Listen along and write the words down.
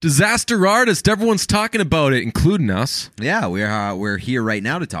Disaster Artist. Everyone's talking about it, including us. Yeah, we're here right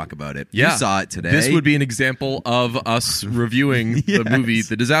now to talk about it. Yeah. You saw it today. This would be an example of us reviewing the movie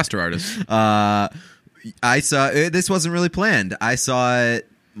The Disaster Artist. I saw it. This wasn't really planned. I saw it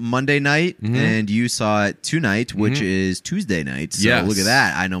Monday night, and you saw it tonight, which is Tuesday night. So Yes. look at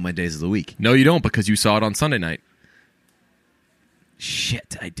that. I know my days of the week. No, you don't, because you saw it on Sunday night.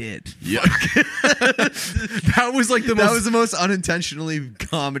 Shit, I did. Yeah. That was like the most... That was the most unintentionally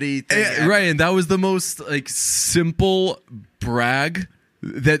comedy thing ever. Right, and that was the most like simple brag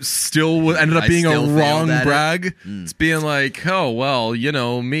that still ended up being a still wrong failed at brag. It's being like, oh, well,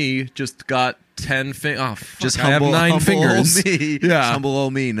 me just got 10 fingers. Oh, fuck, Just I have 9 fingers. Old me. Yeah. Just humble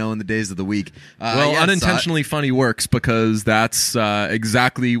old me knowing the days of the week. Well, yeah, unintentionally funny works because that's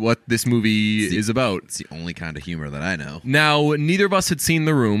exactly what this movie is about. It's the only kind of humor that I know. Now, neither of us had seen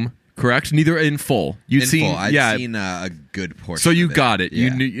The Room, correct? Neither in full. You'd In seen, full, I'd seen a good portion. So you of it. got it. Yeah.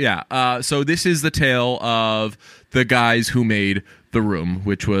 You knew, so this is the tale of the guys who made The Room,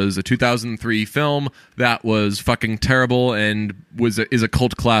 which was a 2003 film that was fucking terrible and is a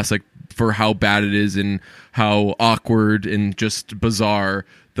cult classic for how bad it is and how awkward and just bizarre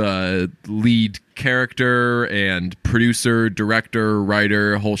the lead character and producer, director,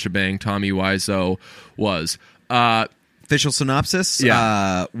 writer, whole shebang, Tommy Wiseau was. Official synopsis.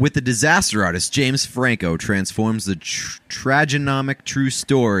 Yeah. With The Disaster Artist, James Franco transforms the tragicomic true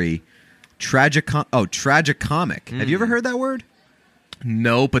story. Tragicomic. Have you ever heard that word?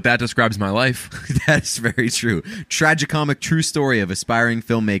 No, but that describes my life. That's very true. Tragicomic true story of aspiring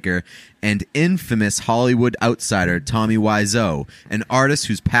filmmaker and infamous Hollywood outsider Tommy Wiseau, an artist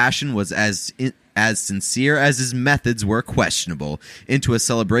whose passion was as sincere as his methods were questionable, into a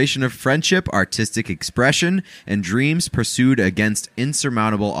celebration of friendship, artistic expression, and dreams pursued against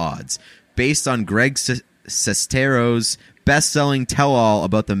insurmountable odds. Based on Greg Sestero's best-selling tell-all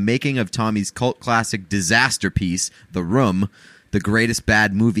about the making of Tommy's cult classic disaster piece, The Room, the greatest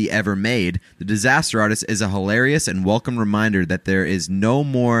bad movie ever made, The Disaster Artist is a hilarious and welcome reminder that there is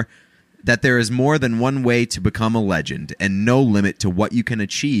more than one way to become a legend, and no limit to what you can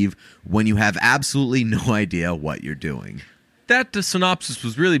achieve when you have absolutely no idea what you're doing. That synopsis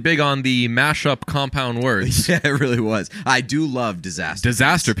was really big on the mashup compound words. Yeah, it really was. I do love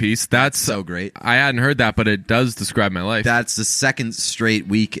Disaster Piece. That's so great. I hadn't heard that, but it does describe my life. That's the second straight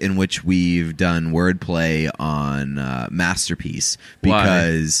week in which we've done wordplay on Masterpiece,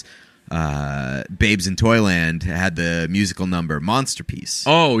 because Babes in Toyland had the musical number Monster Piece.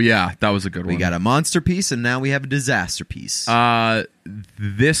 Oh, yeah. That was a good one. We got a Monster Piece, and now we have a Disaster Piece.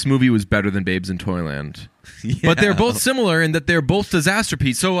 This movie was better than Babes in Toyland. Yeah. But they're both similar in that they're both disaster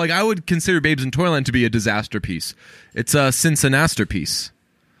piece. So, like, I would consider Babes in Toyland to be a disaster piece. It's a Cincinnati piece.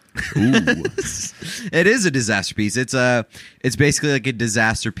 Ooh. It is a disaster piece. It's basically like a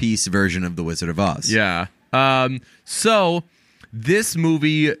disaster piece version of The Wizard of Oz. Yeah. So this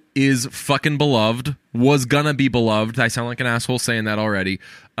movie is fucking beloved. Was gonna be beloved. I sound like an asshole saying that already.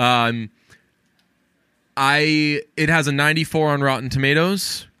 It has a 94 on Rotten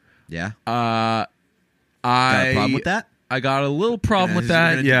Tomatoes. Yeah. Got a problem with that? I got a little problem with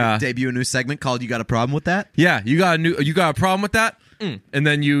that. Yeah. Debut a new segment called "You Got a Problem with That?" Yeah. You got a problem with that? And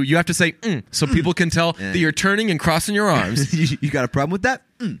then you have to say so people can tell that you're turning and crossing your arms. You got a problem with that?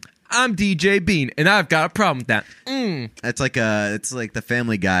 I'm DJ Bean, and I've got a problem with that. It's like the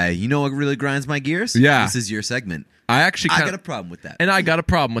Family Guy. You know what really grinds my gears? Yeah. This is your segment. I got a problem with that. And I got a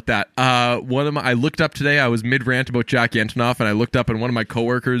problem with that. I looked up today. I was mid rant about Jack Antonoff, and I looked up, and one of my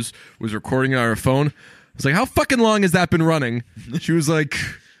coworkers was recording it on her phone. I was like, "How fucking long has that been running?" She was like,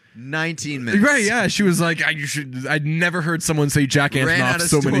 19 minutes. "Right, yeah." She was like, I'd never heard someone say Jack Ran out Antonoff of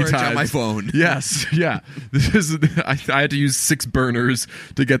so many storage times on my phone. Yes, yeah. I had to use 6 burners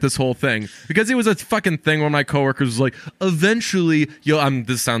to get this whole thing because it was a fucking thing. One of my coworkers was like, "Eventually,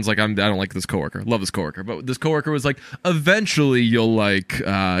 this sounds like I don't like this coworker. Love this coworker, but this coworker was like, "Eventually, you'll like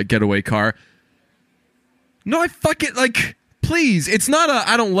Getaway Car." No, I fucking like. Please, it's not a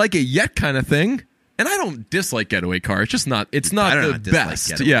I don't like it yet kind of thing. And I don't dislike Getaway Car. It's just not. It's not the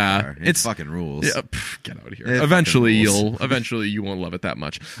best. Yeah, Car. It's fucking rules. Yeah, get out of here. Eventually you won't love it that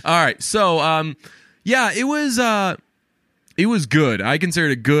much. All right, so it was good. I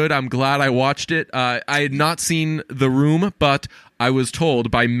considered it good. I'm glad I watched it. I had not seen The Room, but I was told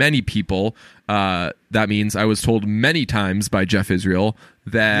by many people. That means I was told many times by Jeff Israel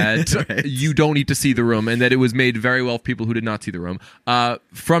that right. You don't need to see The Room, and that it was made very well for people who did not see The Room.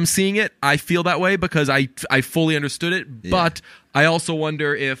 From seeing it, I feel that way because I fully understood it, but I also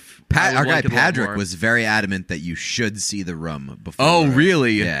wonder if our guy Patrick was very adamant that you should see The Room before. Oh,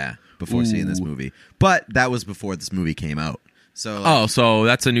 really? Yeah, before seeing this movie. But that was before this movie came out. So So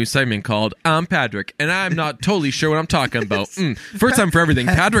that's a new segment called I'm Patrick, and I'm not totally sure what I'm talking about. First time for everything.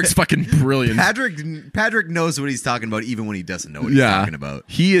 Patrick's fucking brilliant. Patrick knows what he's talking about even when he doesn't know what he's talking about.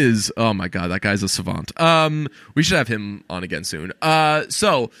 He is. Oh my god, that guy's a savant. We should have him on again soon.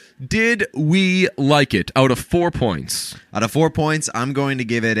 So did we like it? Out of 4 points. Out of 4 points, I'm going to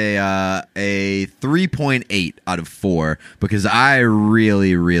give it a 3.8 out of 4 because I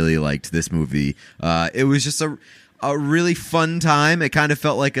really, really liked this movie. It was just a really fun time. It kind of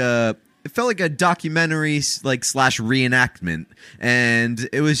felt like a documentary slash reenactment, and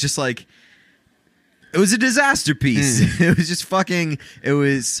it was just like it was a disaster piece. It was just fucking. It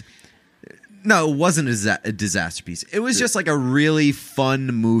wasn't a disaster piece. It was just like a really fun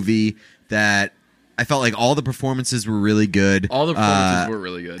movie that I felt like all the performances were really good. All the performances were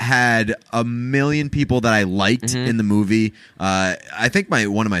really good. Had a million people that I liked in the movie. I think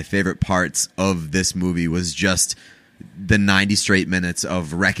one of my favorite parts of this movie was just the 90 straight minutes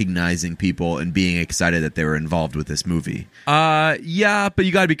of recognizing people and being excited that they were involved with this movie. Yeah, but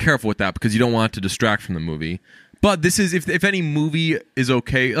you got to be careful with that because you don't want it to distract from the movie. But this is, if any movie is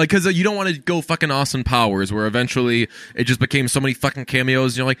okay, like, because you don't want to go fucking Austin Powers, where eventually it just became so many fucking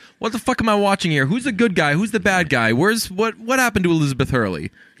cameos, and you're like, what the fuck am I watching here? Who's the good guy? Who's the bad guy? What happened to Elizabeth Hurley?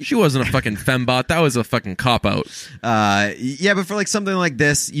 She wasn't a fucking fembot. That was a fucking cop-out. Yeah, but for like something like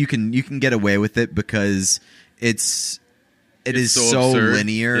this, you can get away with it because it is so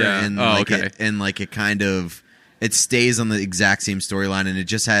linear, and it kind of it stays on the exact same storyline, and it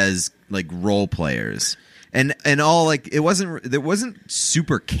just has like role players. And all like it wasn't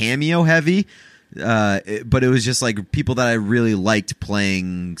super cameo heavy, but it was just like people that I really liked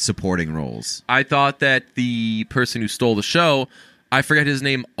playing supporting roles. I thought that the person who stole the show, I forget his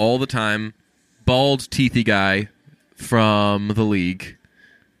name all the time, bald teethy guy from The League,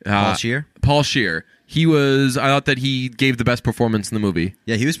 Paul Scheer. Paul Scheer. I thought that he gave the best performance in the movie.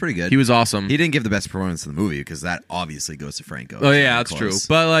 Yeah, he was pretty good. He was awesome. He didn't give the best performance in the movie because that obviously goes to Franco. Oh yeah, that's true.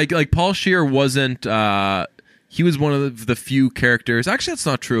 But like Paul Scheer wasn't. He was one of the few characters. Actually, that's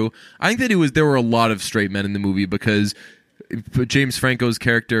not true. I think that there were a lot of straight men in the movie because James Franco's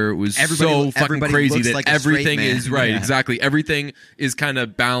character was so fucking crazy that everything is right. Yeah. Exactly, everything is kind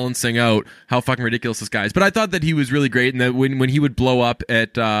of balancing out how fucking ridiculous this guy is. But I thought that he was really great, and that when he would blow up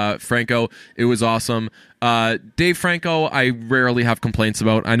at Franco, it was awesome. Dave Franco, I rarely have complaints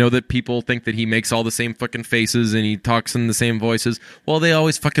about. I know that people think that he makes all the same fucking faces and he talks in the same voices. Well, they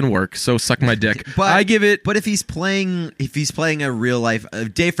always fucking work. So suck my dick. But I give it. But if he's playing a real life,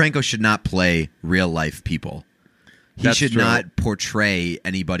 Dave Franco should not play real life people. He should not portray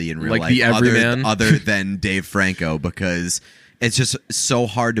anybody in real like life the everyman other than Dave Franco, because it's just so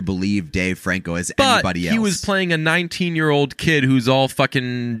hard to believe Dave Franco as anybody else. He was playing a 19-year-old kid who's all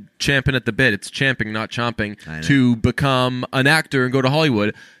fucking champing at the bit. It's champing, not chomping, to become an actor and go to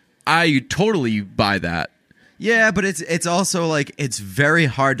Hollywood. I totally buy that. Yeah, but it's also like it's very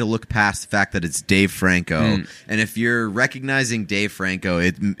hard to look past the fact that it's Dave Franco, and if you're recognizing Dave Franco,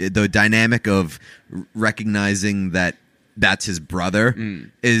 the dynamic of recognizing that that's his brother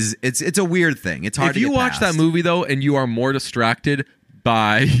is it's a weird thing. It's hard. If you watch past. that movie though, and you are more distracted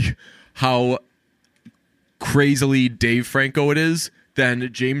by how crazily Dave Franco it is, then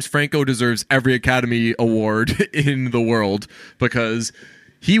James Franco deserves every Academy Award in the world because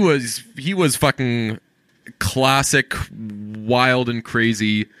he was fucking classic, wild and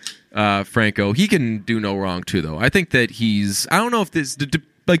crazy Franco. He can do no wrong too, though. I think that I don't know if this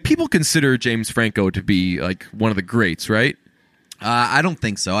like people consider James Franco to be like one of the greats, right? I don't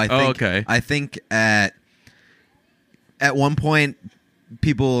think so. I think at one point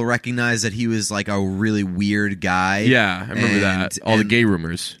people recognized that he was like a really weird guy. Yeah, I remember that. All the gay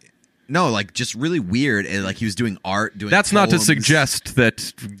rumors. No, like just really weird, and like he was doing art. That's poems. Not to suggest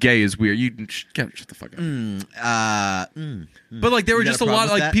that gay is weird. You shut the fuck up. But like there were just a lot.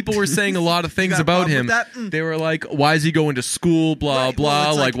 Like people were saying a lot of things about him. They were like, "Why is he going to school?" Blah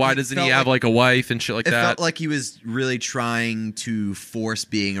blah. Well, like why doesn't he have like a wife and shit like that? It felt like he was really trying to force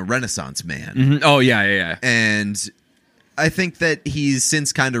being a Renaissance man. Mm-hmm. Oh yeah. And I think that he's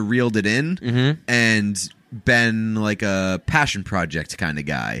since kind of reeled it in and been like a passion project kind of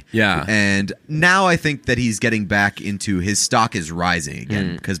guy. Yeah. And now I think that he's getting back into his stock is rising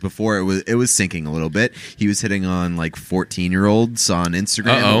again because before it was sinking a little bit. He was hitting on like 14-year-olds on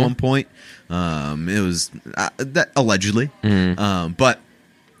Instagram at one point. It was that allegedly. But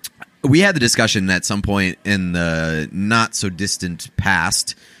we had the discussion at some point in the not so distant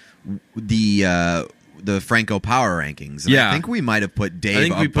past the Franco power rankings. And I think we might have put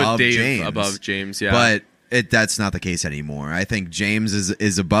Dave above James. Above James, yeah. But That's not the case anymore. I think James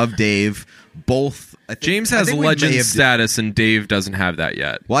is above Dave. Both. James has legend status, and Dave doesn't have that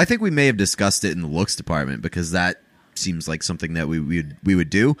yet. Well, I think we may have discussed it in the looks department because that seems like something that we would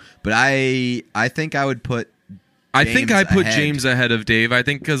do. But I think I would put. I think I put James ahead of Dave. I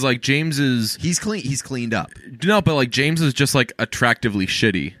think because like James is he's cleaned up. No, but like James is just like attractively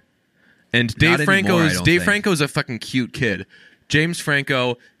shitty, and Dave Franco's a fucking cute kid. James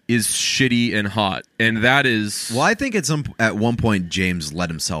Franco is shitty and hot, and that is. Well, I think at one point James let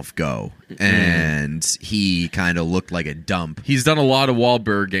himself go, and he kind of looked like a dump. He's done a lot of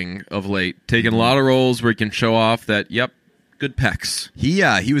Wahlberging of late, taking a lot of roles where he can show off that. Yep. Good pecs.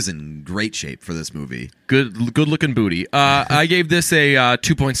 He was in great shape for this movie. Good looking booty. I gave this a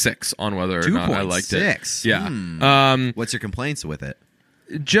 2.6 on whether or not I liked it. 2.6. Yeah. What's your complaints with it?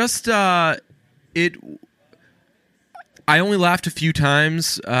 Just it. I only laughed a few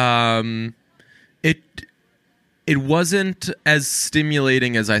times. It wasn't as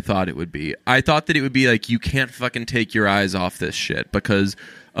stimulating as I thought it would be. I thought that it would be like you can't fucking take your eyes off this shit because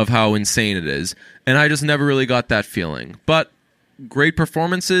of how insane it is. And I just never really got that feeling. But great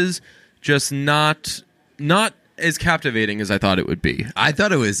performances, just not as captivating as I thought it would be. I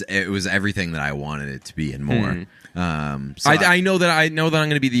thought it was everything that I wanted it to be and more. I know that I'm going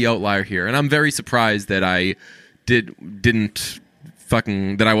to be the outlier here, and I'm very surprised that I didn't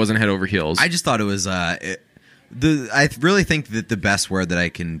that I wasn't head over heels. I just thought it was I really think that the best word that I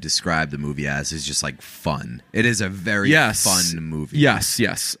can describe the movie as is just like fun. It is a very fun movie. Yes.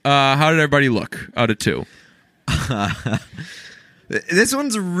 How did everybody look out of 2? This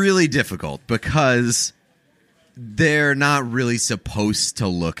one's really difficult because they're not really supposed to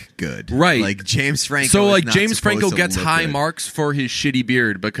look good. Right. Like James Franco. So like James Franco gets high marks for his shitty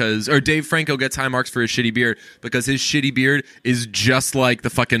beard or Dave Franco gets high marks for his shitty beard because his shitty beard is just like the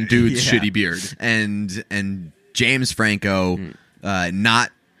fucking dude's shitty beard. And James Franco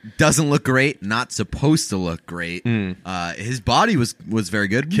doesn't look great, not supposed to look great. His body was very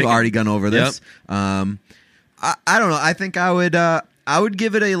good. We've already gone over this. Yep. I don't know. I think I would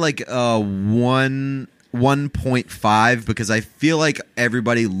give it a 1.5 because I feel like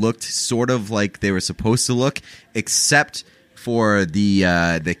everybody looked sort of like they were supposed to look, except for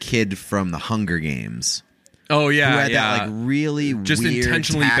the kid from the Hunger Games. Oh yeah, who had that like really just weird,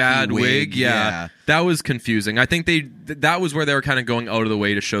 intentionally bad wig. Yeah, that was confusing. I think that was where they were kind of going out of the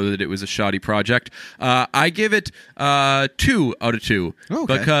way to show that it was a shoddy project. I give it 2 out of 2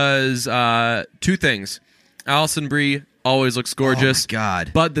 because 2 things. Alison Brie always looks gorgeous. Oh my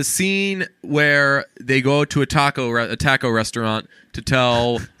God! But the scene where they go to a taco restaurant to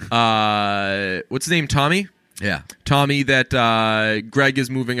tell what's his name, Tommy? Yeah, Tommy, that Greg is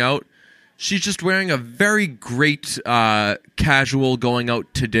moving out. She's just wearing a very great casual going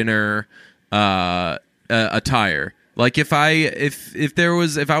out to dinner attire. Like if I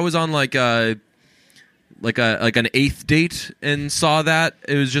was on like an 8th date and saw that,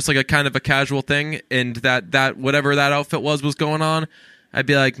 it was just like a kind of a casual thing, and that whatever that outfit was going on, I'd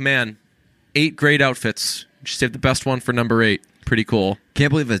be like, man, 8 great outfits. Just save the best one for number 8. Pretty cool.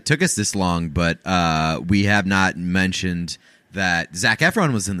 Can't believe it took us this long, but we have not mentioned that Zac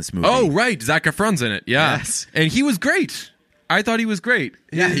Efron was in this movie. Oh, right. Zac Efron's in it. Yeah. Yes. And he was great. I thought he was great.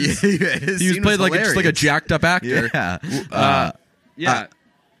 He was played like a jacked up actor. Yeah.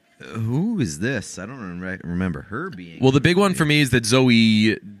 Who is this? I don't remember her being. Well, the big one for me is that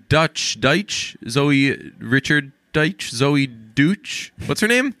Zoe Deutch, what's her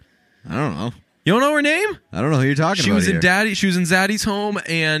name? I don't know. You don't know her name? I don't know who you're talking about. She was in Zaddy's Home,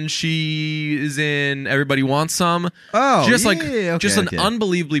 and she is in Everybody Wants Some. Oh, just an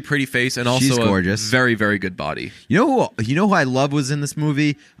unbelievably pretty face, and also she's gorgeous. A very, very good body. You know who I love was in this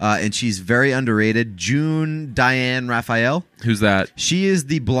movie, and she's very underrated. June Diane Raphael. Who's that? She is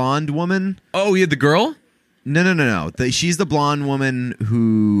the blonde woman. Oh, yeah, the girl. No. She's the blonde woman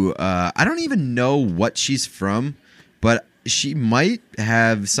who I don't even know what she's from, but she might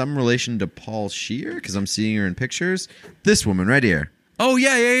have some relation to Paul Scheer because I'm seeing her in pictures. This woman right here. Oh,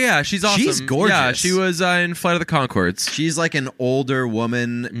 yeah. She's awesome. She's gorgeous. Yeah, she was in Flight of the Conchords. She's like an older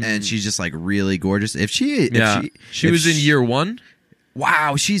woman, and she's just like really gorgeous. She was in Year One.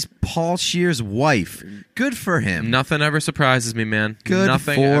 Wow, she's Paul Scheer's wife. Good for him. Nothing ever surprises me, man.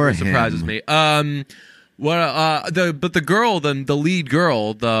 Nothing ever surprises me. The girl, the lead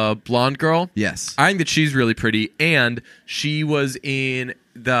girl, the blonde girl. Yes, I think that she's really pretty, and she was in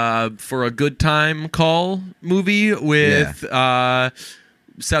the For a Good Time Call movie with Seth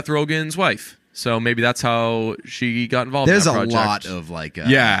Rogen's wife. So maybe that's how she got involved. There's in that a project. lot of like,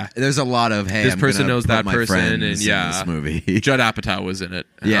 Yeah. There's a lot of hey, This I'm person gonna knows put that my person, friends and in this movie. Judd Apatow was in it.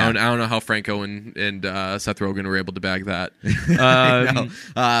 Yeah. I don't know how Franco and Seth Rogen were able to bag that.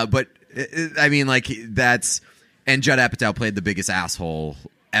 But I mean, like that's and Judd Apatow played the biggest asshole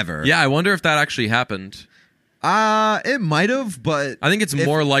ever. Yeah, I wonder if that actually happened. It might have, but I think it's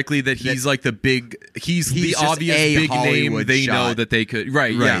more likely that he's like the big. He's the just obvious a big Hollywood name. They shot. know that they could.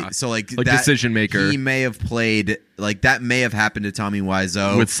 Right. Yeah. So like that that, decision maker. He may have played like that. May have happened to Tommy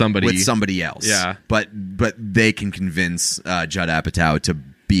Wiseau With somebody else. Yeah. But they can convince Judd Apatow to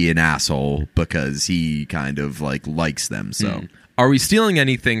be an asshole because he kind of like likes them. So. Are we stealing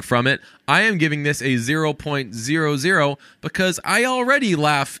anything from it? I am giving this a 0.00 because I already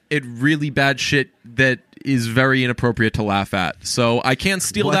laugh at really bad shit that is very inappropriate to laugh at. So I can't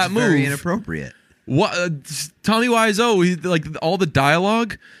steal What's that move. very inappropriate. What Tommy Wiseau, like all the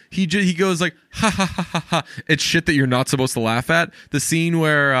dialogue, he goes like ha ha ha ha ha. It's shit that you're not supposed to laugh at. The scene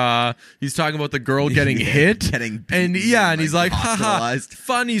where he's talking about the girl getting hit, getting and he's like ha ha, hospitalized.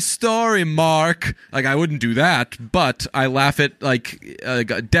 funny story, Mark. Like I wouldn't do that, but I laugh at like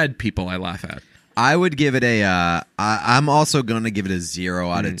dead people. I laugh at. I would give it a. I'm also going to give it a 0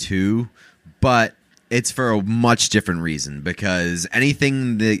 out of 2, but it's for a much different reason because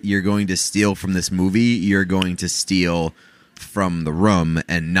anything that you're going to steal from this movie, you're going to steal from The Room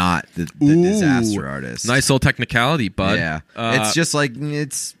and not the Disaster Artist. Nice little technicality, bud. Yeah, it's just like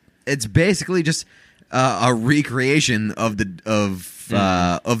it's basically just a recreation of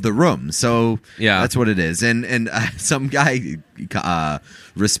the Room. So yeah, that's what it is. And some guy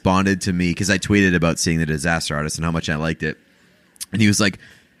responded to me because I tweeted about seeing The Disaster Artist and how much I liked it, and he was like.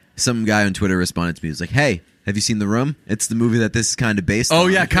 Some guy on Twitter responded to me. He was like, "Hey, have you seen The Room? It's the movie that this is kind of based on." Oh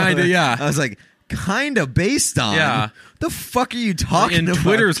yeah, kind of. Yeah. I was like, "Kind of based on." Yeah. The fuck are you talking about? And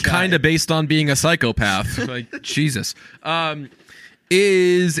Twitter's guy? kind of based on being a psychopath. Like Jesus.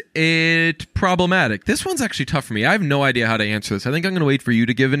 Is it problematic? This one's actually tough for me. I have no idea how to answer this. I think I'm going to wait for you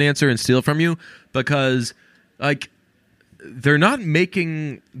to give an answer and steal from you because, like, they're not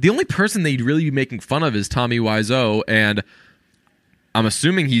making the only person they'd really be making fun of is Tommy Wiseau, and I'm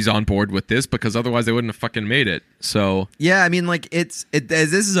assuming he's on board with this because otherwise they wouldn't have fucking made it. So yeah, I mean, like I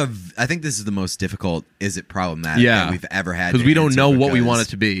think this is the most difficult. Is it problematic? Yeah, that we've ever had because we don't know what we want it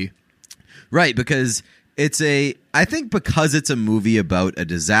to be. Right, because I think because it's a movie about a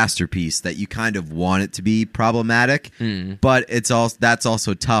disaster piece that you kind of want it to be problematic, but that's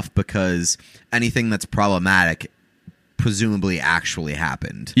also tough because anything that's problematic presumably actually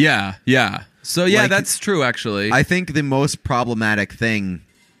happened. Yeah. So yeah, Like, that's true actually. I think the most problematic thing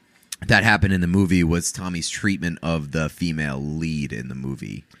that happened in the movie was Tommy's treatment of the female lead in the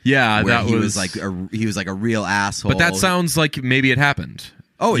movie. Yeah, where that he was like a real asshole. But that sounds like maybe it happened.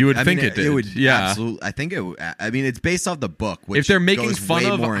 Oh, you would I think mean, it did. It would, yeah, absolutely. I think it. I mean, it's based off the book. Which if they're making goes fun way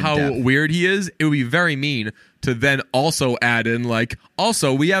of more in how depth. weird he is, it would be very mean to then also add in like,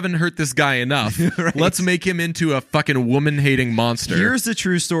 also we haven't hurt this guy enough. Right. Let's make him into a fucking woman-hating monster. Here's the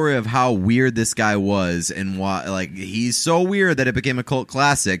true story of how weird this guy was and why. Like, he's so weird that it became a cult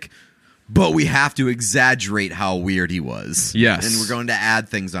classic. But we have to exaggerate how weird he was. Yes, and we're going to add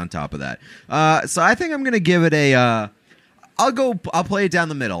things on top of that. So I think I'm going to give it a. I'll play it down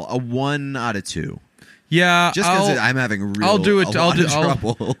the middle. A 1 out of 2. Yeah, Just because I'm having real. I'll do it. A lot of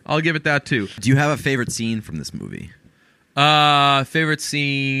trouble. I'll give it that too. Do you have a favorite scene from this movie? Favorite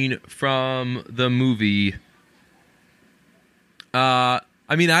scene from the movie. I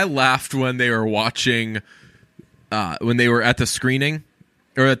mean, I laughed when they were watching, when they were at the screening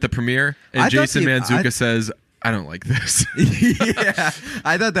or at the premiere, and Jason Mantzoukas says, I don't like this. Yeah,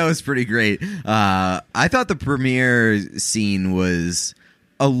 I thought that was pretty great. I thought the premiere scene was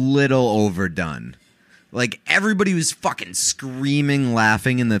a little overdone. Like, everybody was fucking screaming,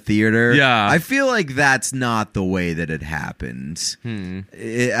 laughing in the theater. Yeah. I feel like that's not the way that it happened.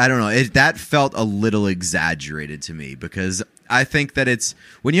 I don't know. That felt a little exaggerated to me because I think that it's...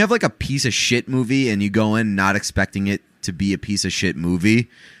 When you have, like, a piece of shit movie and you go in not expecting it to be a piece of shit movie...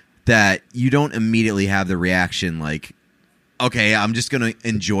 that you don't immediately have the reaction like, okay, I'm just going to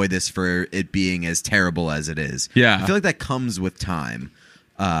enjoy this for it being as terrible as it is. Yeah. I feel like that comes with time.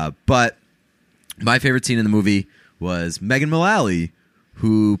 But my favorite scene in the movie was Megan Mullally,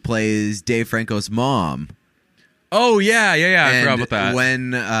 who plays Dave Franco's mom. Oh, yeah. I forgot about that.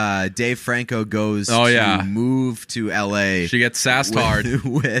 When Dave Franco goes to move to L.A. She gets sassed hard.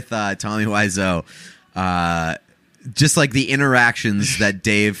 With Tommy Wiseau. Just like the interactions that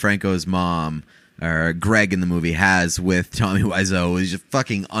Dave Franco's mom Greg in the movie has with Tommy Wiseau is just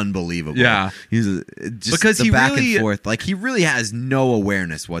fucking unbelievable. Yeah. He's just Because the he back really- and forth. Like, he really has no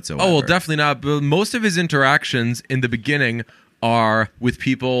awareness whatsoever. Oh, well, definitely not. But most of his interactions in the beginning are with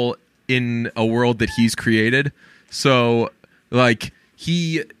people in a world that he's created. So, like,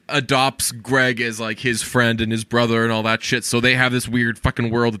 he adopts Greg as, like, his friend and his brother and all that shit. So they have this weird fucking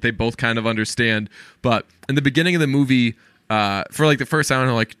world that they both kind of understand. But in the beginning of the movie, for, like, the first, I don't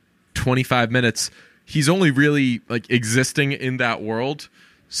know, like, 25 minutes, he's only really, like, existing in that world.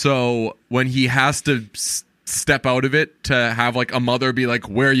 So when he has to step out of it to have, like, a mother be like,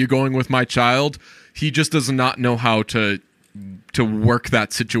 where are you going with my child? He just does not know how to work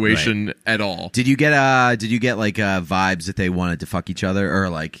that situation at all. Did you get vibes that they wanted to fuck each other, or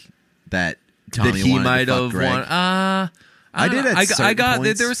like that Tommy That he wanted might to fuck have Greg? won. I did at I certain got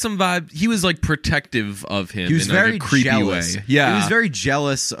points. there was some vibe. He was, like, protective of him. He was in, like, very a creepy jealous. way. Yeah, he was very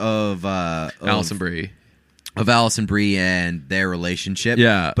jealous of Alison Brie. of Alison Brie and their relationship.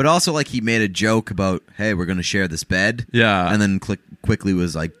 Yeah. But also, like, he made a joke about, hey, we're going to share this bed. Yeah. And then quickly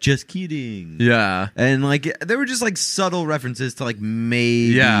was like, just kidding. Yeah. And, like, there were just, like, subtle references to, like,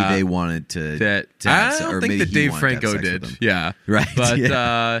 maybe Yeah. they wanted to That have I se- or don't think maybe that he Dave wanted to have Franco sex with did. them. Yeah. Right, But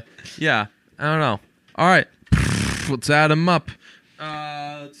yeah. I don't know. All right. Let's add them up.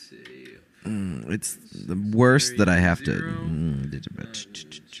 Let's see. It's the worst that I have to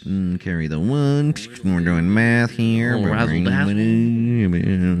carry the one. We're doing math here. Oh, razzle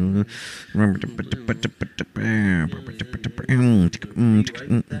dazzle.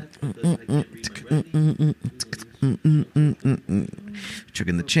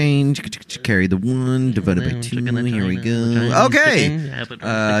 Chucking the change. Carry the one. Divided by 2. Here we go. Okay.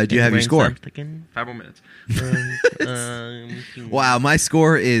 Do you have your score? 5 more minutes. Wow, my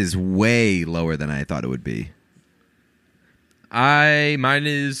score is way lower than I thought it would be.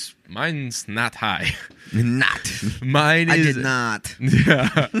 Mine's not high. Not. Mine is. I did not.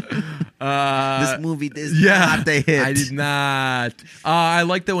 Yeah. This movie is Yeah, not the hit. I did not. I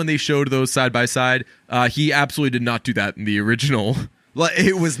like that when they showed those side by side. He absolutely did not do that in the original. Well,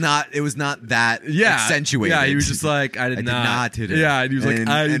 it was not that accentuated. Yeah, he was just like, I did not hit it. Yeah, and he was like,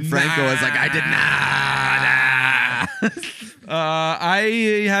 I did and Franco was like, I did not.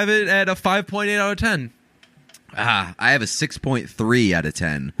 I have it at a 5.8 out of 10. I have a 6.3 out of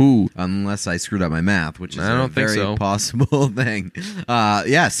 10. Ooh. Unless I screwed up my math, which is I don't a think very so. possible thing.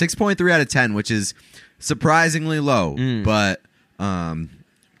 6.3 out of 10, which is surprisingly low, but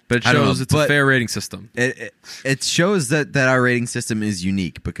But it I don't shows know, it's a but- fair rating system. it shows that our rating system is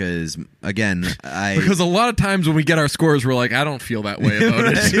unique because, again, Because a lot of times when we get our scores, we're like, I don't feel that way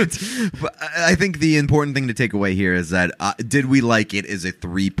about it. Right. But I think the important thing to take away here is that did we like it is a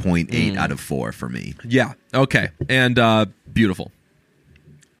 3.8 out of 4 for me. Yeah. Okay. And beautiful.